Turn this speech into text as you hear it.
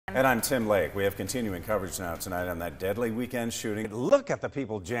And I'm Tim Lake. We have continuing coverage now tonight on that deadly weekend shooting. Look at the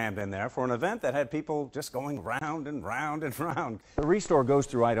people jammed in there for an event that had people just going round and round and round. The Restore goes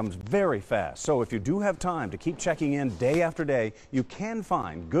through items very fast, so if you do have time to keep checking in day after day, you can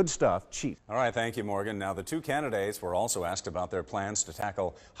find good stuff cheap. All right, thank you, Morgan. Now, the two candidates were also asked about their plans to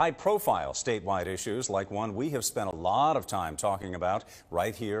tackle high-profile statewide issues like one we have spent a lot of time talking about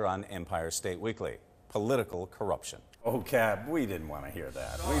right here on Empire State Weekly: political corruption. Oh, Cap, we didn't want to hear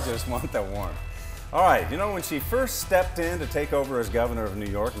that. We just want the warmth. All right, you know, when she first stepped in to take over as governor of New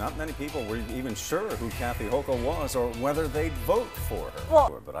York, not many people were even sure who Kathy Hochul was or whether they'd vote for her.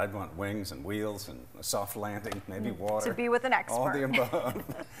 Well, but I'd want wings and wheels and a soft landing, maybe water. to be with an expert. All the above.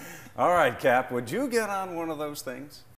 All right, Cap, would you get on one of those things?